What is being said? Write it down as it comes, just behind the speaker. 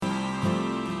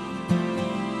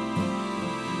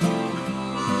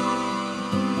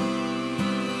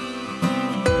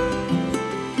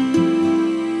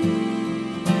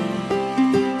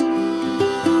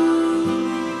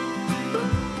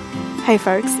Hey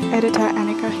folks, editor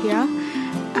Annika here.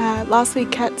 Last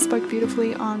week Kat spoke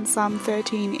beautifully on Psalm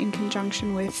 13 in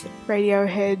conjunction with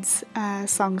Radiohead's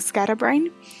song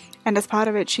Scatterbrain, and as part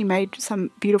of it she made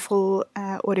some beautiful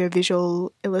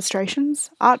audiovisual illustrations,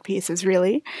 art pieces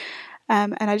really,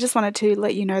 and I just wanted to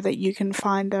let you know that you can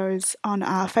find those on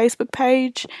our Facebook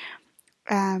page,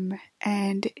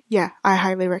 and yeah, I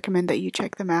highly recommend that you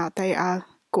check them out. They are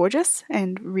gorgeous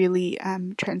and really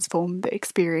transform the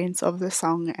experience of the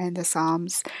song and the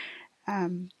Psalms.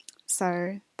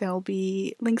 So there'll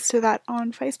be links to that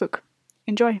on Facebook.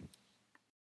 Enjoy.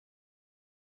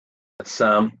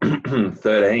 Psalm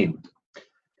 13.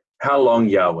 How long,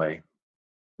 Yahweh?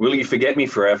 Will you forget me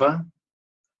forever?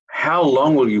 How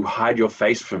long will you hide your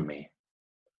face from me?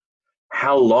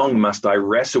 How long must I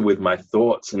wrestle with my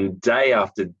thoughts and day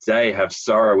after day have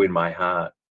sorrow in my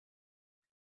heart?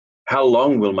 How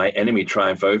long will my enemy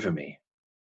triumph over me?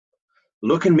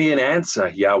 Look at me and answer,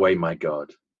 Yahweh my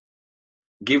God.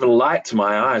 Give light to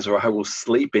my eyes, or I will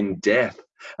sleep in death,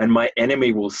 and my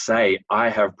enemy will say, I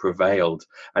have prevailed,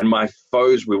 and my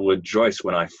foes will rejoice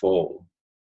when I fall.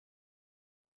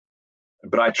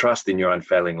 But I trust in your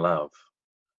unfailing love.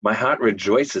 My heart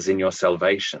rejoices in your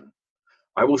salvation.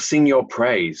 I will sing your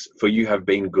praise, for you have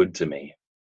been good to me.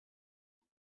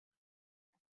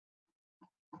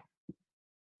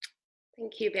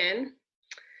 Thank you, Ben.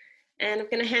 And I'm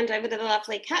going to hand over to the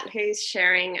lovely Kat, who's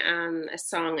sharing a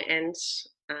song and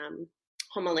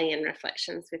homily and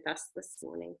reflections with us this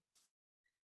morning.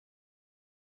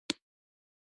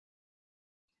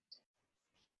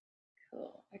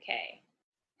 Cool. Okay.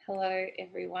 Hello,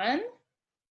 everyone.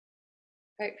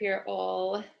 Hope you're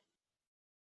all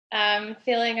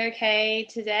feeling okay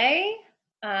today.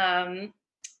 So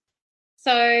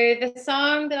the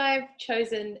song that I've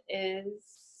chosen is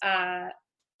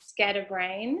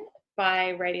Scatterbrain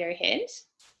by Radiohead.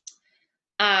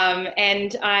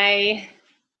 And I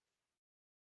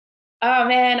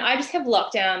just have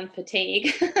lockdown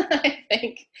fatigue, I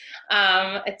think.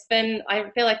 I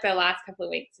feel like the last couple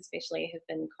of weeks especially have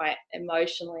been quite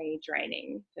emotionally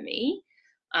draining for me.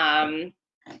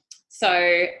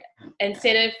 So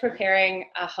instead of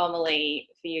preparing a homily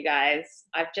for you guys,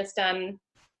 I've just done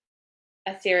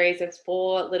a series of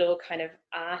 4 little kind of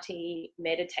arty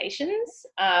meditations.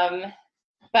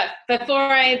 But before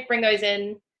I bring those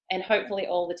in, and hopefully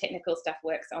all the technical stuff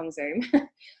works on Zoom,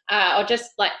 I'll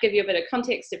just give you a bit of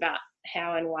context about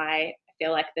how and why I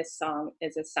feel like this song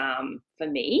is a psalm for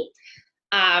me.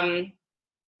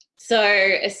 So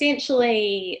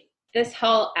essentially, this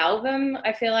whole album,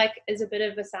 I feel like, is a bit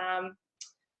of a psalm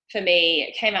for me.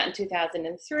 It came out in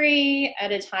 2003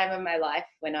 at a time in my life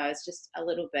when I was just a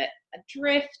little bit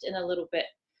adrift and a little bit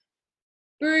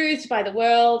bruised by the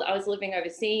world. I was living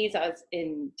overseas. I was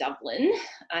in Dublin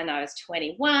and I was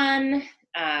 21. It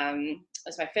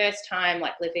was my first time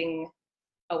living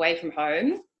away from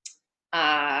home.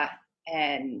 I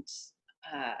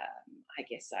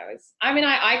guess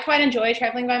I quite enjoy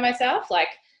traveling by myself.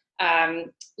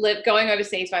 Going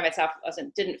overseas by myself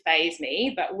didn't faze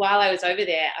me, but while I was over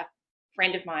there, a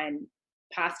friend of mine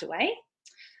passed away.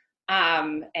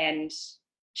 And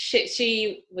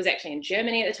she was actually in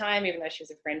Germany at the time, even though she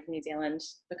was a friend from New Zealand,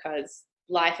 because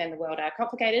life and the world are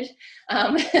complicated.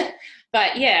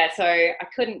 But yeah, so I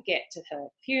couldn't get to her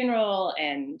funeral,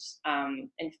 and I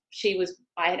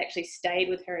had actually stayed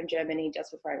with her in Germany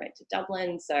just before I went to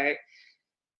Dublin. So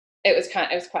it was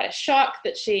quite a shock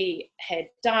that she had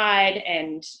died,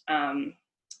 and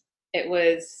it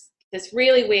was this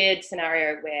really weird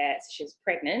scenario where she was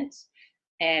pregnant,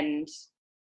 and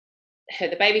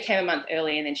the baby came a month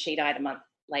early, and then she died a month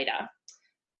later.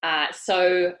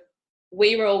 So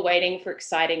we were all waiting for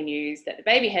exciting news that the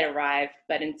baby had arrived,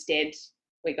 but instead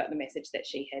we got the message that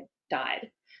she had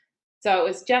died. So it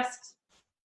was just,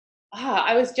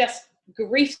 I was just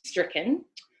grief-stricken,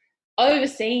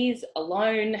 overseas,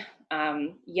 alone,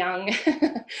 young,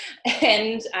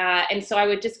 and so I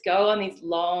would just go on these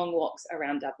long walks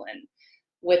around Dublin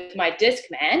with my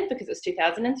Discman, because it was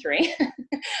 2003,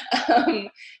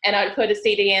 and I'd put a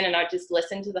CD in and I'd just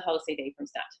listen to the whole CD from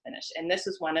start to finish. And this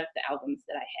was one of the albums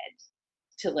that I had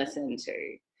to listen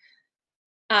to.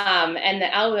 And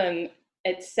the album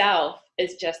itself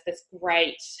is just this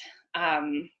great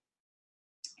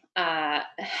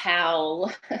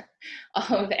howl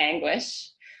of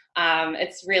anguish.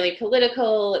 It's really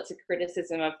political. It's a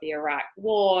criticism of the Iraq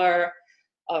War,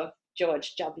 of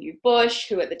George W. Bush,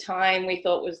 who at the time we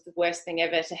thought was the worst thing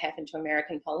ever to happen to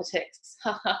American politics.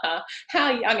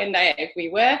 How young and naive we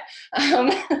were.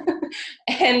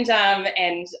 It's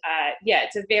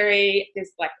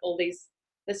there's all this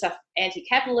stuff,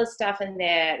 anti-capitalist stuff in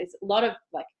there. There's a lot of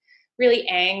really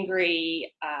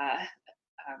angry,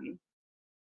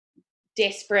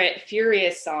 desperate,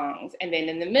 furious songs. And then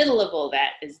in the middle of all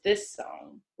that is this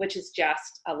song, which is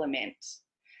just a lament.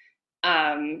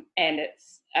 And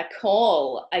it's a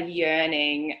call, a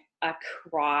yearning, a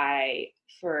cry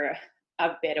for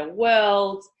a better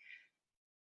world,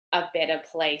 a better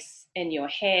place in your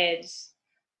head.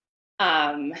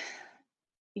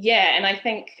 Yeah, and I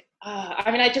think,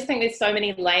 I just think there's so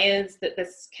many layers that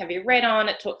this can be read on.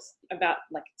 It talks about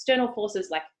like external forces,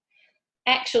 like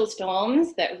actual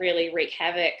storms that really wreak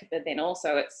havoc, but then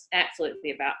also it's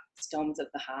absolutely about storms of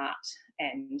the heart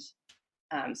and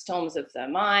storms of the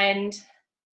mind,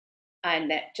 and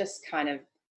that just kind of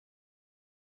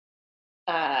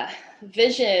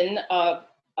vision of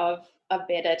a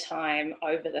better time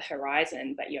over the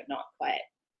horizon, but you're not quite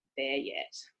there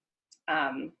yet.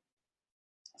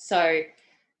 So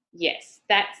yes,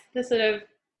 that's the sort of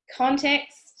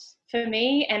context for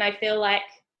me. And I feel like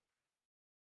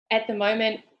at the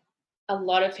moment, a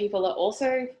lot of people are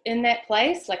also in that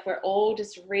place. Like we're all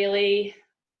just really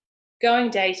going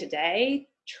day to day,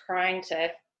 trying to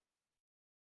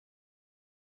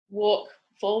walk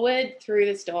forward through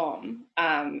the storm,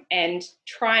 and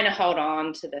trying to hold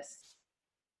on to this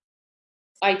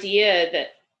idea that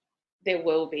there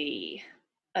will be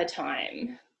a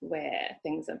time where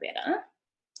things are better,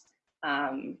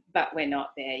 but we're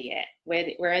not there yet.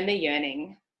 We're in the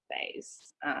yearning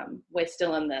phase. We're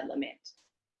still in the lament.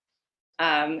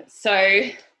 So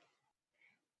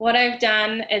what I've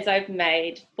done is I've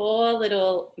made 4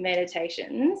 little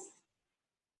meditations,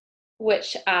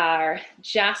 which are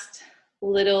just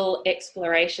little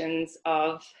explorations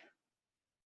of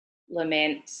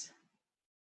lament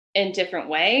in different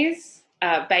ways,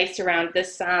 based around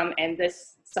this psalm and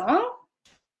this song.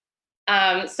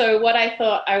 So what I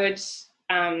thought I would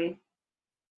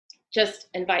just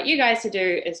invite you guys to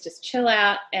do is just chill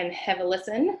out and have a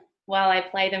listen while I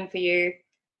play them for you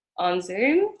on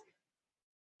Zoom.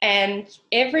 And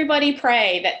everybody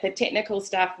pray that the technical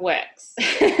stuff works.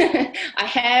 I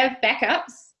have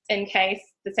backups in case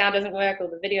the sound doesn't work or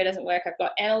the video doesn't work. I've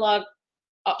got analog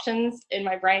options in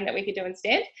my brain that we could do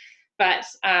instead. But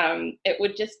it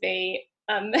would just be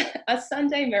a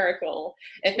Sunday miracle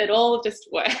if it all just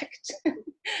worked.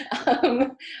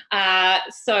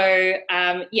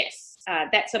 Yes,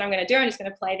 that's what I'm going to do. I'm just going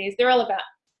to play these. They're all about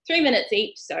 3 minutes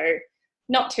each, so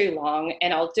not too long,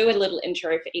 and I'll do a little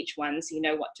intro for each one so you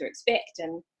know what to expect.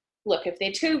 And look, if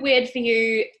they're too weird for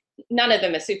you, none of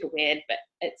them are super weird, but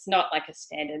it's not like a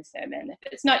standard sermon.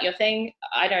 If it's not your thing,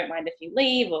 I don't mind if you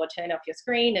leave or turn off your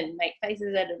screen and make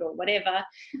faces at it or whatever.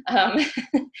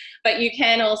 But you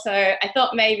can also, I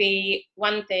thought maybe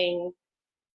one thing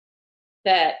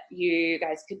that you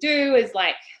guys could do is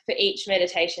like for each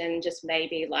meditation, just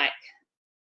maybe like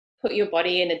put your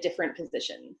body in a different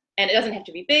position. And it doesn't have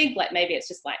to be big, like maybe it's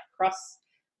just like cross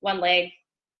one leg,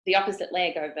 the opposite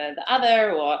leg over the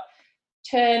other, or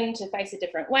turn to face a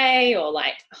different way, or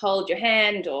like hold your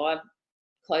hand or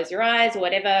close your eyes or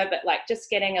whatever, but like just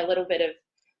getting a little bit of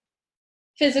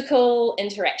physical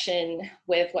interaction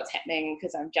with what's happening,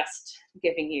 because I'm just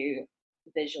giving you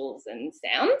visuals and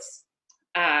sounds.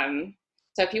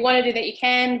 So if you want to do that, you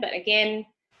can, but again,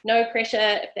 no pressure.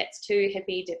 If that's too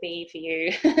hippy-dippy for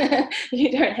you,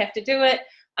 you don't have to do it.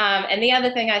 And the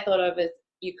other thing I thought of is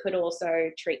you could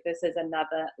also treat this as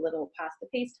another little pass the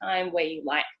peace time where you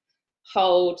like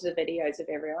hold the videos of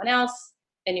everyone else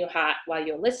in your heart while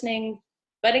you're listening.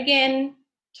 But again,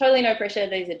 totally no pressure.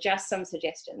 These are just some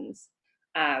suggestions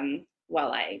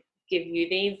while I give you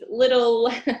these little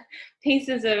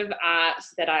pieces of art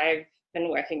that I've been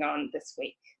working on this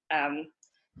week,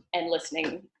 and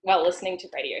listening to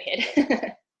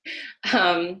Radiohead.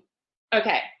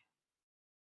 Okay,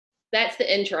 that's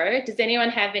the intro. Does anyone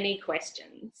have any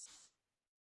questions?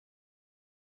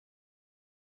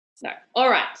 No. All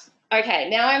right. Okay,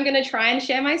 now I'm going to try and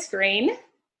share my screen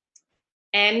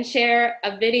and share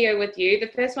a video with you. The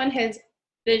first one has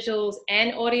visuals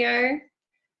and audio,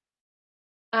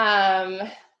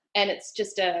 and it's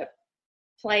just a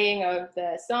playing of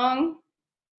the song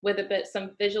with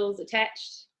some visuals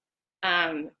attached.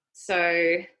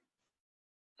 So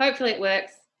hopefully it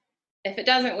works. If it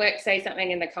doesn't work, say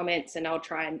something in the comments and I'll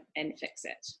try and fix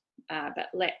it. But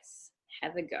let's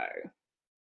have a go.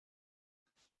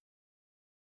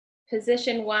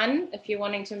 Position 1, if you're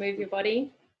wanting to move your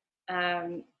body.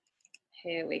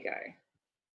 Here we go.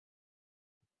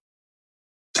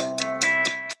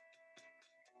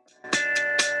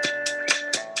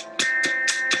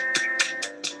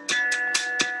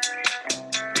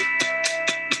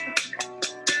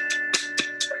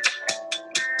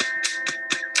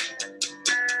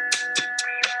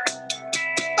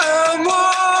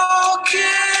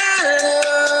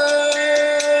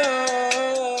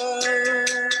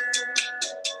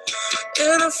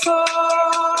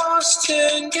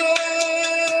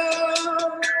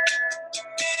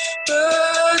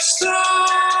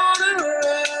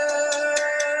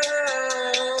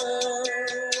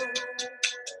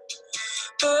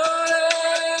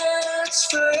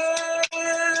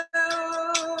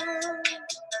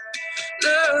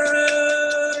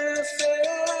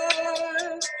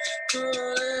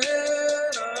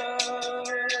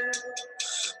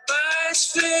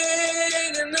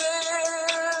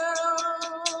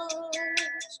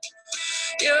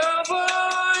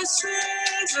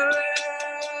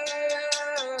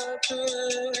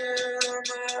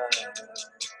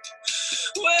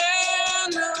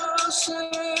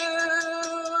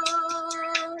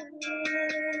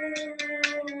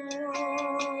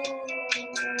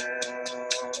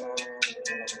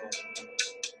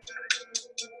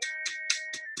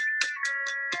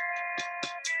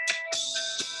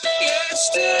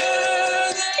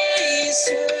 Stir these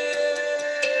sails,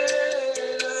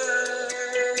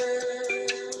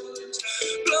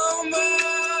 blown by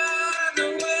the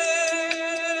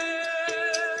wind.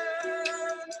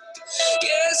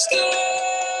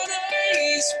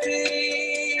 Yesterday's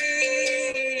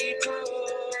people,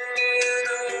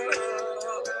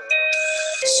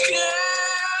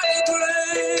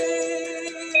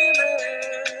 scatterbrained,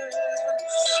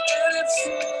 and if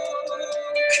fool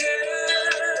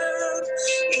can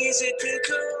easy pick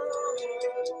up,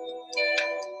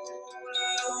 I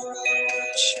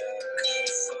wish I could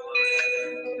fall in.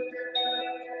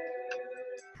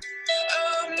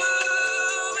 I'm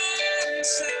moving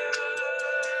somewhere I'm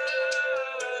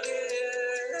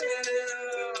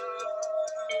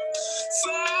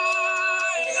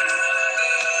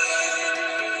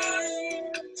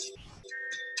scatterbrained.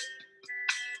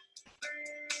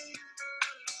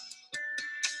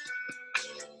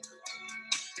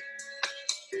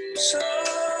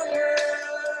 Somewhere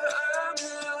I'm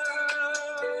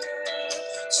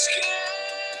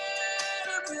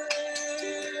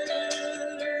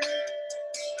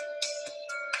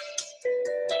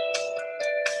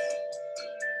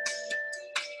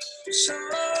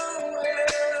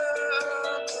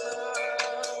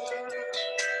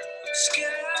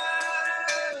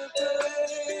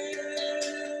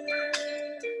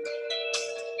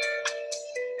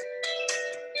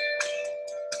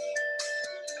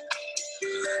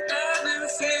and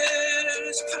if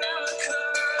it's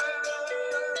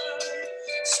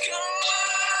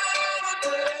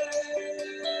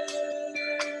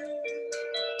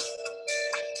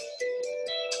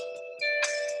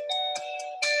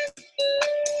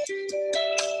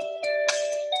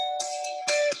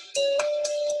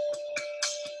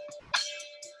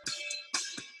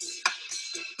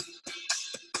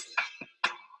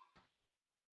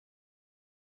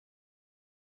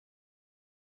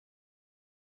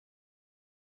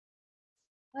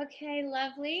Okay,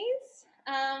 lovelies.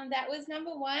 That was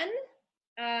number one.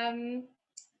 So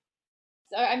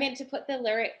I meant to put the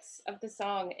lyrics of the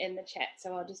song in the chat,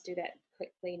 so I'll just do that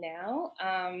quickly now.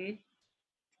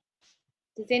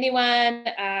 Does anyone,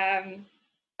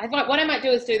 what I might do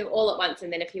is do them all at once,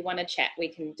 and then if you want to chat, we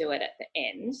can do it at the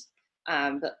end.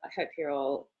 But I hope you're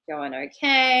all going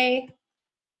okay.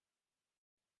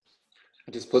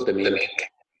 I just put them in.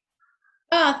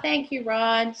 Oh, thank you,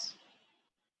 Rod.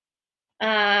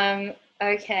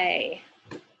 Okay.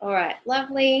 All right,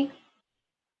 lovely.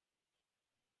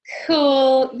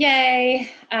 Cool,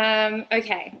 yay.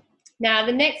 Okay, now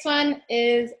the next one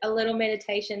is a little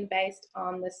meditation based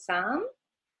on the psalm.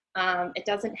 It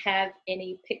doesn't have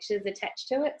any pictures attached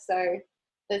to it, so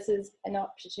this is an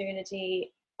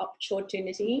opportunity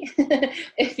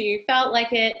if you felt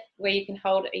like it, where you can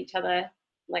hold each other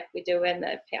like we do in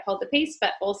the Hold the Peace,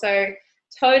 but also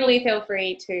totally feel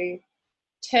free to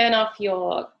turn off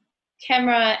your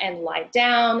camera and lie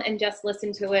down and just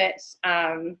listen to it.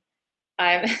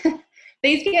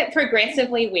 These get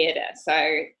progressively weirder,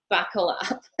 so buckle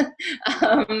up.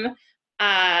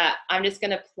 I'm just going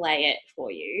to play it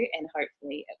for you and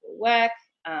hopefully it will work.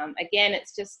 Again,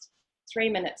 it's just 3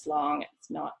 minutes long. It's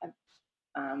not,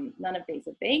 none of these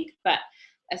are big, but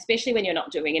especially when you're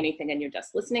not doing anything and you're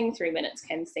just listening, 3 minutes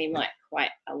can seem like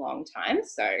quite a long time.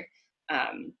 So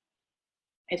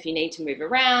if you need to move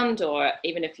around, or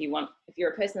even if you're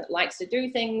a person that likes to do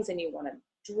things and you want to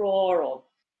draw or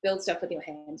build stuff with your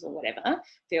hands or whatever,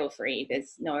 feel free.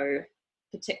 There's no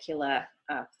particular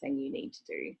thing you need to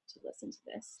do to listen to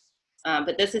this.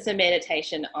 But this is a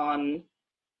meditation on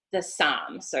the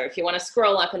psalm. So if you want to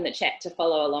scroll up in the chat to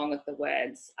follow along with the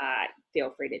words, feel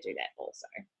free to do that also.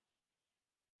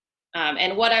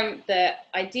 And the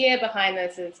idea behind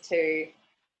this is to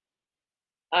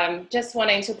just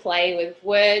wanting to play with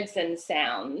words and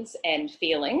sounds and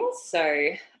feelings.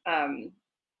 So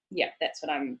yeah, that's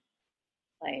what I'm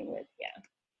playing with, yeah.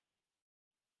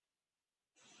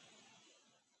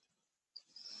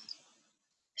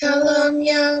 How long,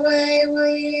 Yahweh,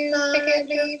 will you forget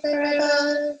me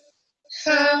forever?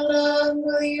 How long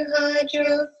will you hide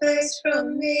your face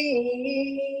from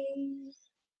me?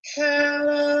 How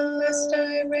long must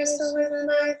I wrestle with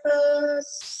my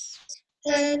thoughts,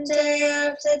 and day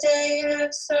after day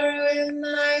have sorrow in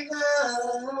my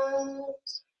heart?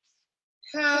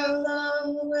 How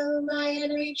long will my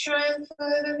enemy triumph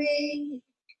over me?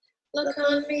 Look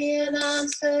on me and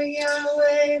answer,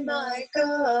 Yahweh, my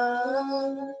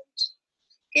God.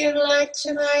 Give light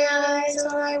to my eyes,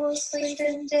 or I will sleep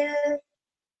in death,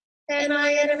 and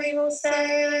my enemy will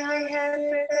say, I have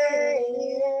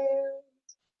prevailed,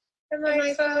 and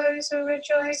my foes will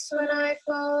rejoice when I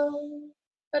fall.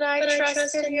 but I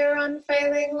trust in your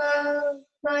unfailing love.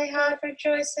 My heart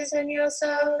rejoices in your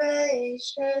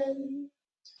salvation.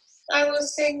 I will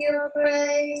sing your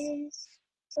praise,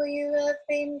 for you have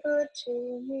been good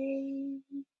to me.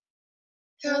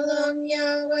 How long,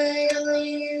 Yahweh, will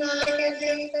you forget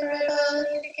me forever?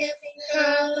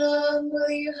 How long will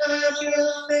you hide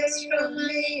your face from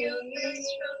me?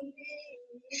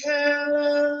 How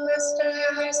long must I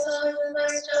wrestle with my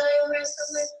thoughts,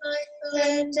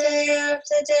 and day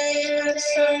after day have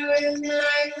sorrow in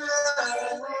my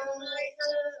heart?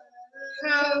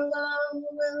 How long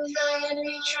will my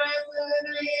enemy triumph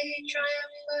over me?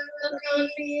 There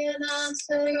can't be an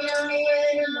answer,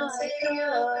 Yahweh, my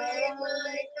God.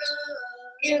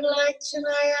 Give light to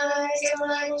my eyes, give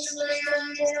light to my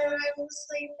eyes, and I will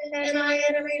sleep, and my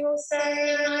enemy will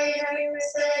say, and my enemy will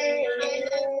say,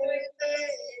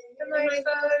 and my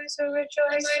foes will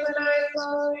rejoice when I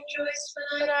fall,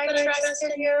 but I trust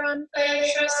in your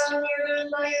unfailing love.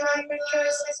 My heart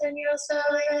rejoices in your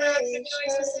salvation.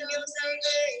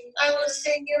 I will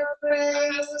sing your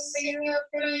praise, for you have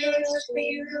been good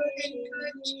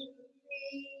to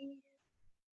me.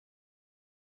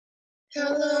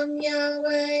 How long,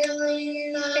 Yahweh, will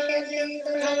you forget me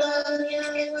forever?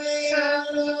 How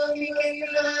long will you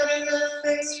hide your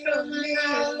face from me?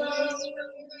 How long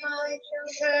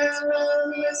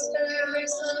must I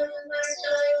wrestle with my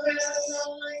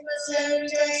time?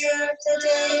 Day after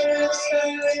day, have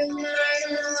sorrow in my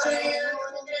heart.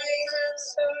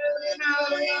 How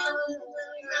long will my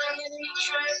enemy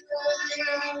triumph?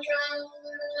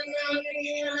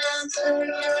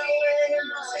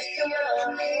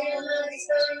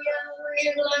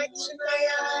 Give light to my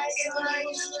eyes, give light to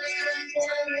my eyes,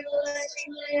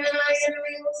 and my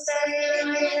enemy will say, and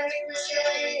my enemy will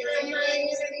say, and my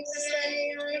enemy will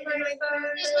say, and my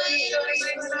foes will rejoice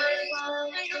when I fall.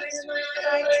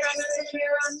 But I trust in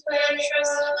your unfailing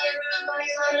love. My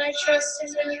heart I trust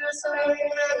in your salvation.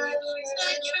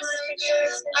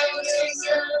 I will sing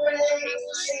your praise,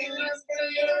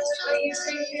 I will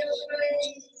sing your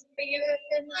praise, for you have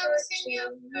been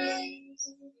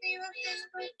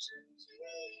good to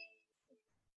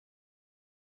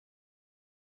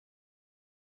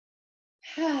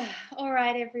me. All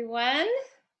right, everyone.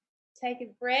 Take a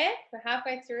breath. We're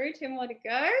halfway through, 2 more to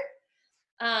go.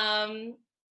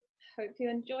 Hope you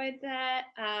enjoyed that.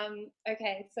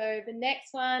 Okay, so the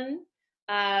next one,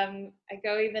 I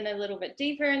go even a little bit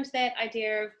deeper into that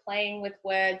idea of playing with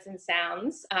words and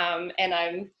sounds, and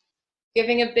I'm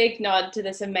giving a big nod to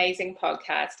this amazing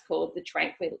podcast called The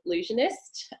Tranquil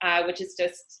Illusionist, which is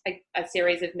just a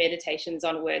series of meditations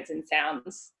on words and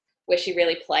sounds where she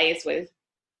really plays with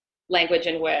language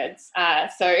and words. And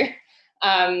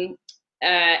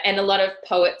a lot of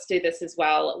poets do this as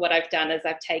well. What I've done is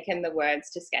I've taken the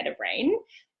words to Scatterbrain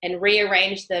and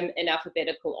rearranged them in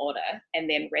alphabetical order and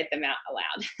then read them out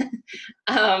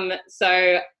aloud.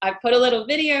 So I've put a little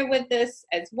video with this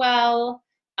as well.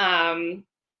 So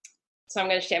I'm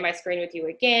going to share my screen with you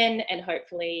again, and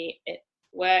hopefully it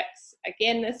works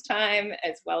again this time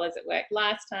as well as it worked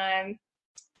last time.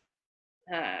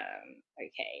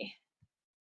 Okay.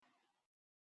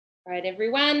 All right,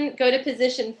 everyone, go to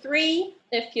position 3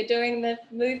 if you're doing the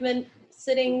movement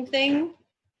sitting thing,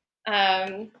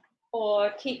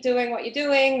 or keep doing what you're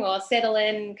doing, or settle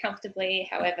in comfortably,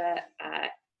 however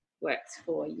works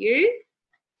for you.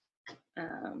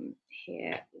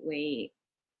 Here we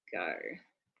go.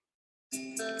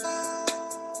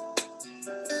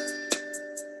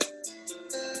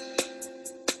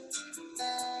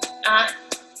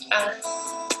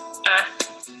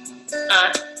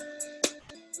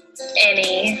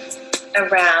 Any,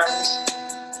 around,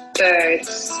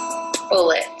 birds,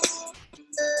 bullets,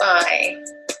 by,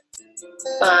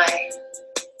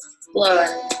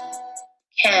 blown,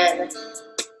 can,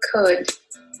 could,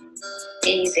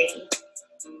 easy,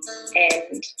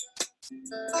 end,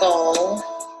 fall,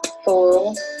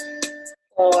 fool,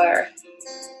 for,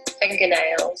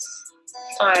 fingernails,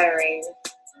 firing,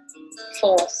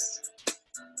 force,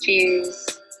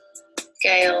 fuse,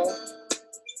 gale,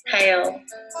 hail,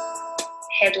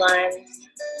 headlines,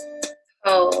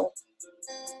 whole,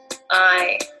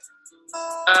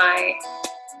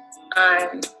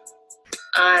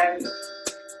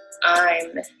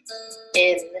 I'm,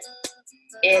 in,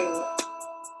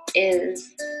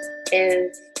 is,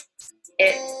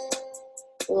 it,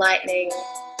 lightning,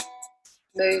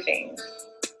 moving,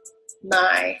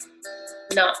 my,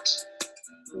 not,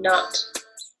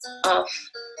 off,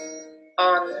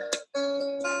 on,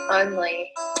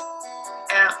 only,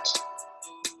 out,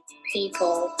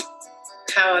 people,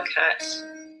 power cut,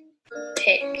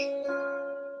 pick,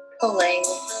 pulling,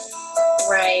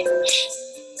 range,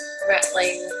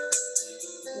 rattling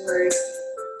roof,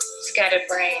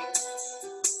 scatterbrain,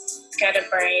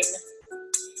 scatterbrain,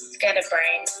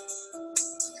 scatterbrain,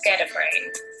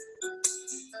 scatterbrain,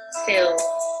 still,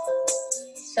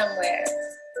 somewhere,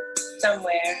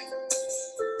 somewhere,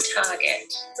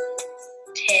 target,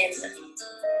 10,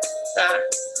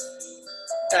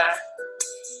 the,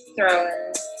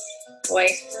 throwing,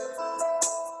 voice,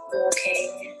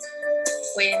 walking,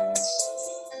 wind,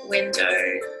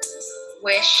 window,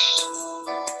 wish,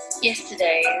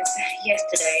 yesterday's,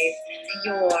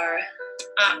 your,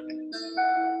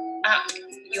 up,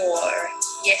 your,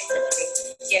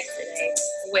 yesterday,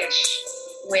 wish,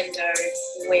 window,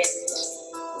 wind,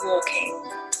 walking,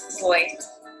 voice,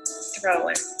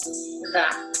 throwing, the,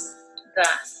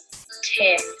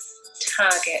 10,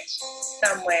 target,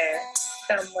 somewhere,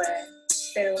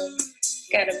 still,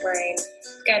 scatterbrain,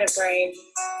 scatterbrain,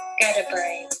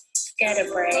 scatterbrain,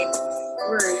 scatterbrain,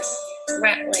 roof,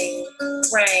 rattling,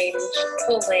 range,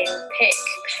 pulling, pick,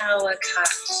 power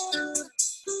cut,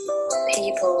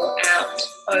 people out,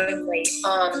 only,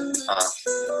 on, off,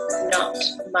 not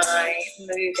my,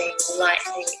 moving,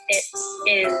 lightning, it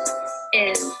is,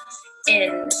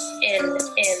 in,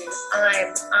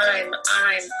 I'm, I,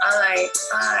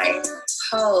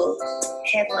 whole,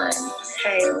 headline,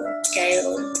 hail,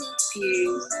 gale,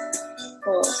 fuse,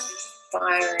 force,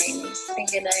 firing,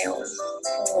 fingernails,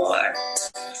 pour,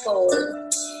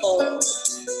 fall,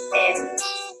 end,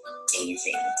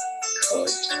 easy, could,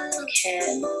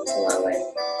 can,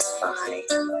 blowing, by,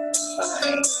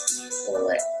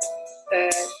 bullet,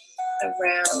 bird,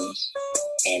 around,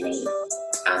 any,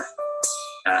 up,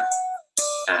 up.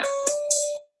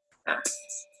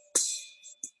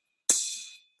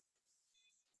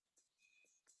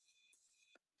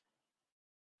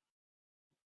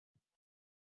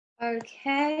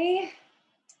 Okay.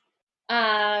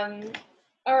 All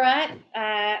right.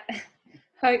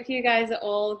 Hope you guys are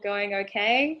all going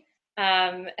okay,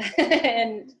 and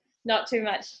not too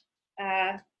much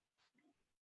art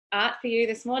for you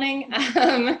this morning.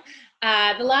 The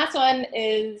last one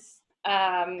is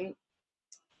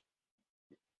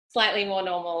slightly more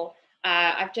normal.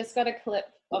 I've just got a clip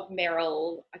of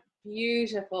Meryl, a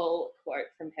beautiful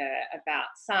quote from her about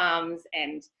Psalms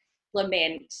and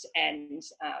lament and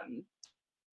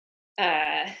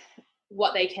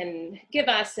what they can give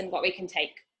us and what we can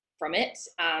take from it.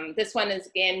 This one is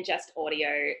again just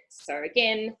audio, so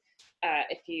again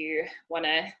if you want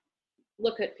to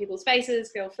look at people's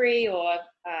faces, feel free, or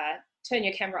turn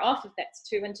your camera off if that's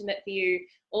too intimate for you,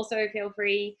 also feel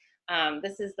free.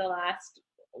 This is the last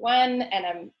one, and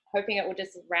I'm hoping it will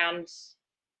just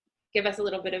give us a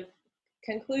little bit of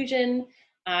conclusion,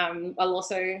 while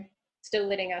also still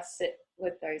letting us sit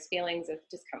with those feelings of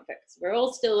discomfort, because we're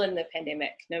all still in the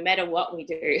pandemic, no matter what we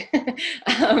do.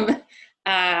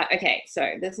 Okay,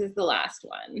 so this is the last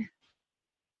one.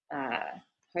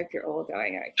 Hope you're all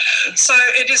going okay. So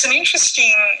it is an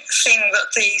interesting thing that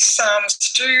these Psalms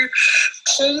do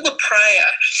pull the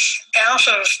prayer out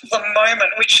of the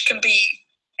moment, which can be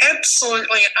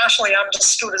absolutely and utterly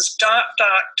understood as dark,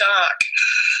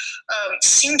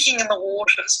 sinking in the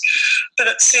waters. But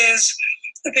it says,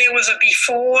 there was a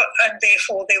before and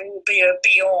therefore there will be a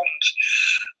beyond.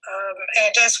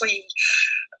 And as we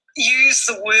use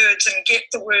the words and get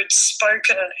the words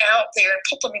spoken and out there and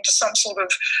put them into some sort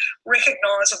of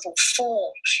recognisable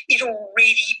form, it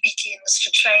already begins to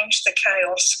change the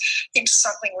chaos into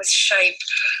something with shape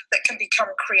that can become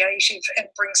creative and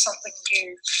bring something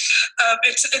new.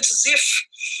 It's as if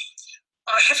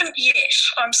I haven't yet,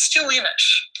 I'm still in it,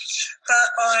 but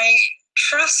I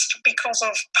trust because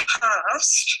of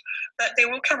past that there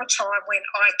will come a time when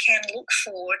I can look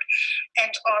forward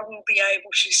and I will be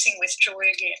able to sing with joy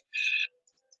again.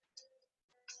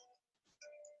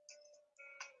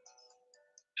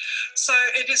 So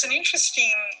it is an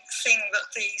interesting thing that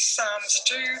these Psalms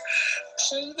do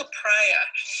pull the prayer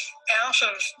out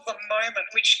of the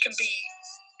moment, which can be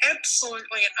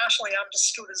absolutely and utterly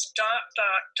understood as dark,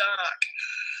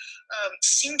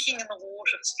 sinking in the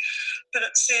waters. But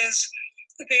it says,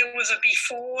 there was a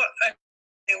before and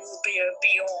there will be a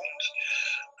beyond.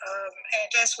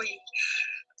 And as we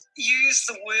use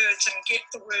the words and get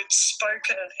the words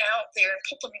spoken and out there and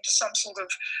put them into some sort of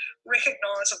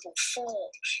recognisable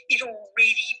form, it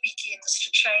already begins to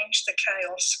change the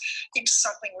chaos into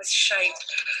something with shape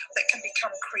that can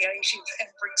become creative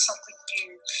and bring something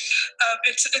new.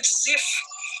 It's as if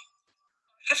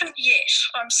I haven't yet,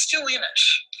 I'm still in it,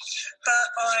 but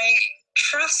I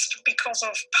trust because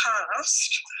of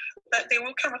past that there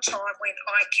will come a time when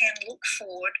I can look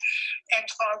forward and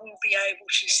I will be able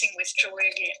to sing with joy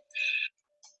again.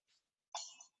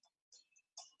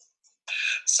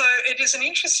 So it is an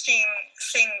interesting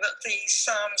thing that these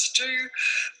psalms do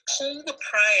pull the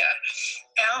prayer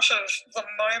out of the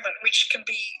moment, which can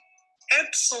be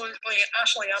absolutely and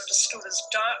utterly understood as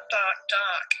dark, dark,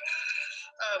 dark,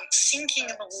 sinking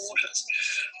in the waters.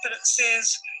 But it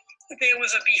says, there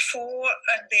was a before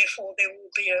and therefore there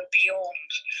will be a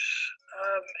beyond.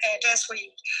 And as we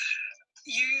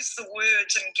use the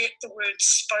words and get the words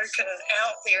spoken and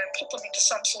out there and put them into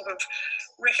some sort of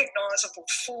recognisable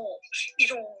form,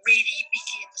 it already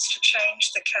begins to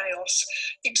change the chaos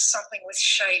into something with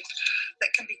shape that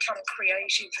can become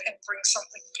creative and bring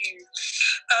something new.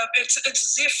 It's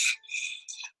as if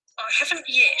I haven't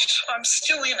yet, I'm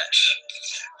still in it,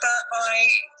 but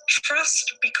I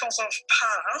trust, because of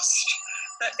past,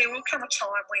 that there will come a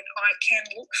time when I can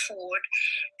look forward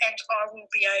and I will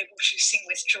be able to sing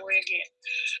with joy again.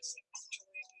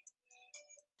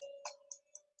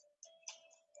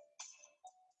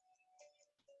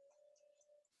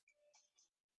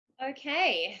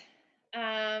 Okay,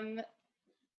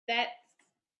 that's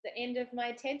the end of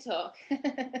my TED Talk.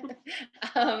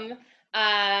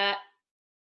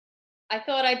 I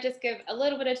thought I'd just give a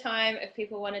little bit of time if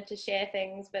people wanted to share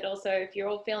things, but also if you're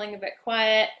all feeling a bit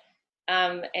quiet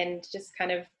and just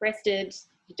kind of rested,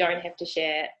 you don't have to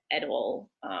share at all.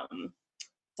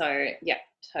 So yeah,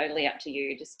 totally up to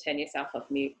you. Just turn yourself off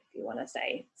mute if you want to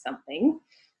say something.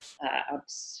 I'll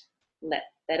just let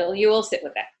that all, you all sit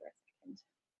with that for a second.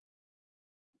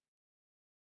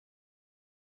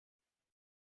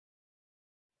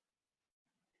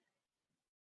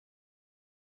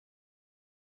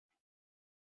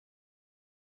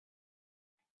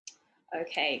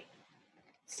 Okay,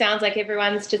 sounds like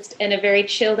everyone's just in a very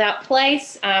chilled out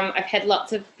place. I've had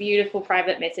lots of beautiful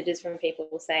private messages from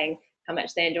people saying how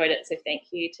much they enjoyed it, so thank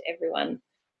you to everyone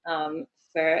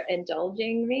for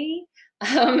indulging me.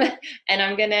 And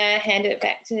I'm going to hand it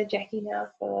back to Jackie now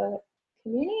for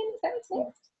communion. Is that what's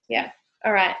next? Yeah.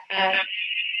 All right.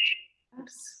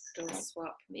 Door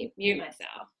swap. Mute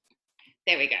myself.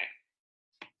 There we go.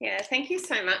 Yeah, thank you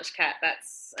so much, Kat.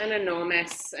 That's an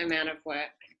enormous amount of work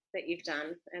that you've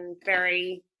done and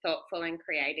very thoughtful and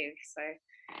creative. So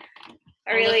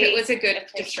I really, it was a good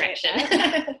distraction.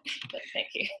 But thank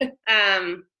you.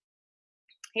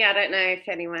 Yeah, I don't know if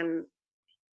anyone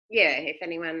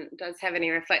does have any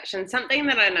reflections. Something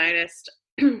that I noticed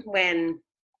when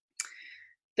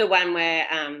the one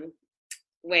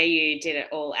where you did it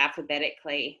all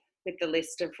alphabetically with the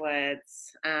list of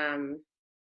words,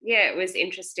 it was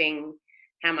interesting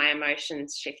how my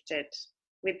emotions shifted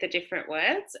with the different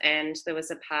words, and there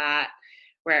was a part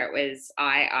where it was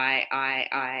I,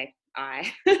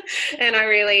 and I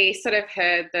really sort of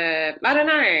heard the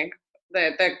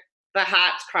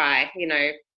heart's cry, you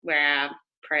know, where our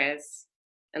prayers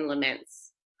and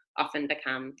laments often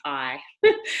become I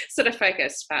sort of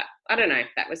focused. But I don't know,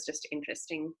 that was just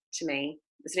interesting to me.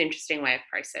 It's an interesting way of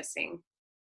processing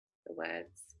the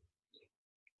words.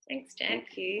 Thanks, Jack.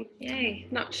 Thank you. Yay.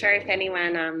 Not sure if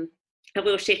anyone, I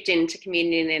will shift into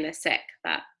communion in a sec,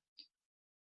 but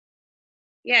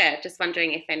yeah, just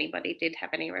wondering if anybody did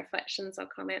have any reflections or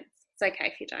comments. It's okay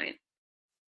if you don't.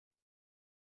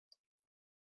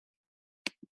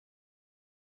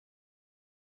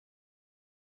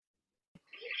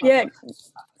 Yeah.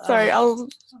 Sorry, I'll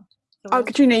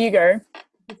Katrina, you go.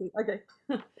 Okay.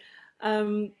 I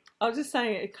was just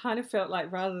saying, it kind of felt like,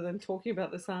 rather than talking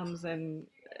about the psalms, and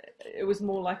it was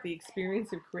more like the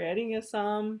experience of creating a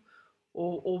psalm,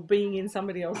 or being in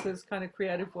somebody else's kind of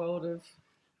creative world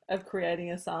of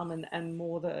creating a psalm, and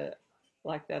more the,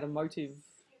 like, that emotive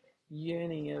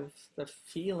yearning of the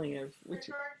feeling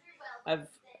of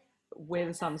where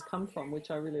the psalms come from,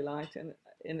 which I really liked, and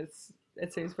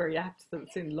it seems very apt that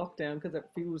it's in lockdown, because it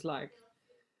feels like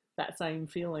that same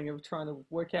feeling of trying to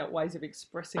work out ways of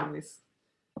expressing this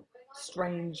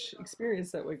strange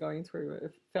experience that we're going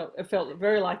through. It felt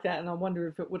very like that, and I wonder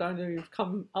if it would only have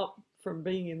come up from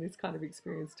being in this kind of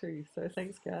experience too. So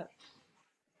thanks, Kat.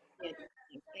 Yeah,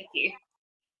 thank you.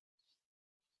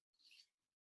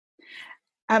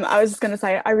 I was just going to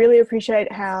say, I really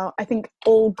appreciate how I think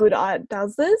all good art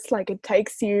does this. Like, it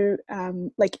takes you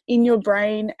like in your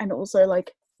brain and also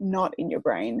like not in your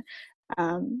brain.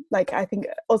 Like, I think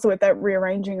also with that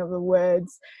rearranging of the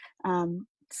words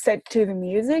set to the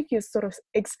music, you're sort of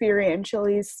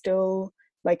experientially still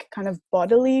like kind of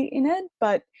bodily in it,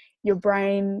 but your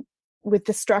brain with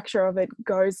the structure of it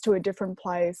goes to a different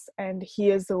place and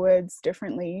hears the words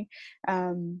differently.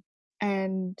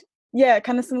 And yeah,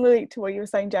 kind of similarly to what you were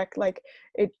saying, Jack, like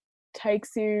it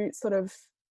takes you sort of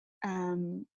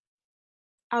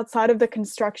outside of the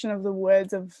construction of the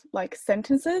words of like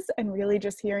sentences, and really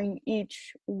just hearing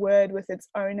each word with its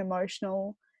own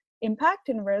emotional impact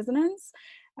and resonance.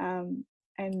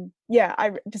 And yeah,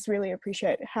 I just really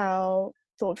appreciate how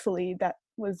thoughtfully that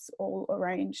was all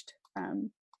arranged.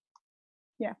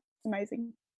 Yeah,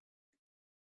 amazing.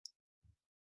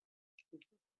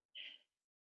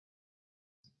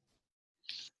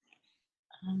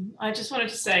 I just wanted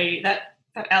to say that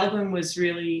that album was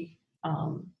really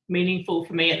meaningful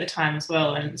for me at the time as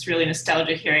well, and it's really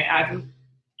nostalgic hearing. I haven't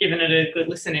given it a good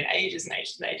listen in ages and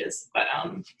ages and ages, but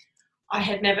I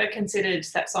had never considered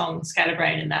that song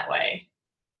Scatterbrain in that way.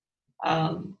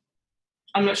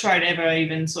 I'm not sure I'd ever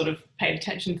even sort of paid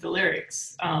attention to the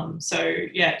lyrics. So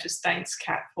yeah, just thanks,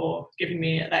 Kat, for giving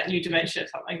me that new dimension of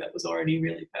something that was already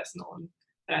really personal and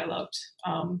that I loved.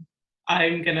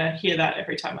 I'm gonna hear that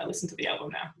every time I listen to the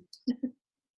album now.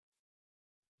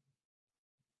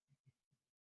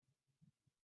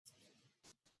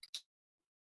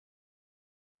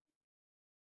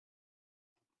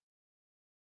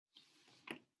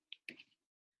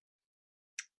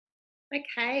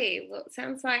 Okay, well, it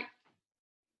sounds like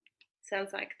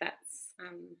that's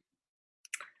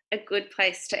a good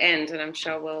place to end, and I'm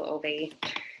sure we'll all be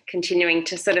continuing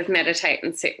to sort of meditate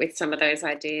and sit with some of those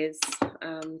ideas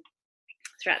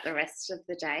throughout the rest of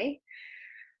the day.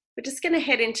 We're just going to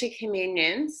head into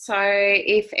communion. So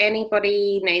if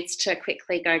anybody needs to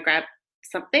quickly go grab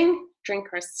something,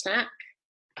 drink or a snack,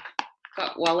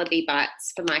 got wallaby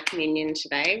bites for my communion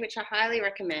today, which I highly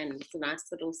recommend. It's a nice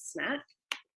little snack.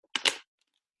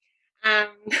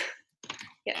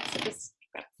 Yeah, so just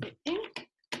grab something.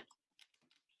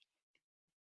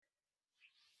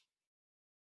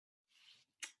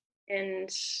 And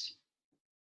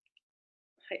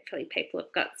hopefully people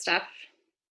have got stuff.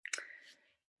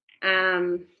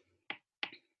 Yeah,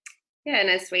 and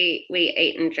as we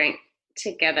eat and drink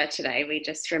together today, we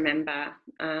just remember,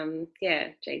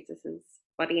 Jesus's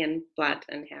body and blood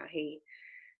and how he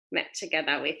met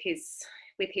together with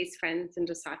his friends and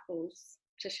disciples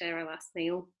to share a last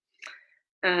meal.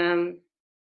 So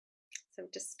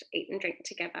just eat and drink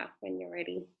together when you're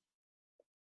ready.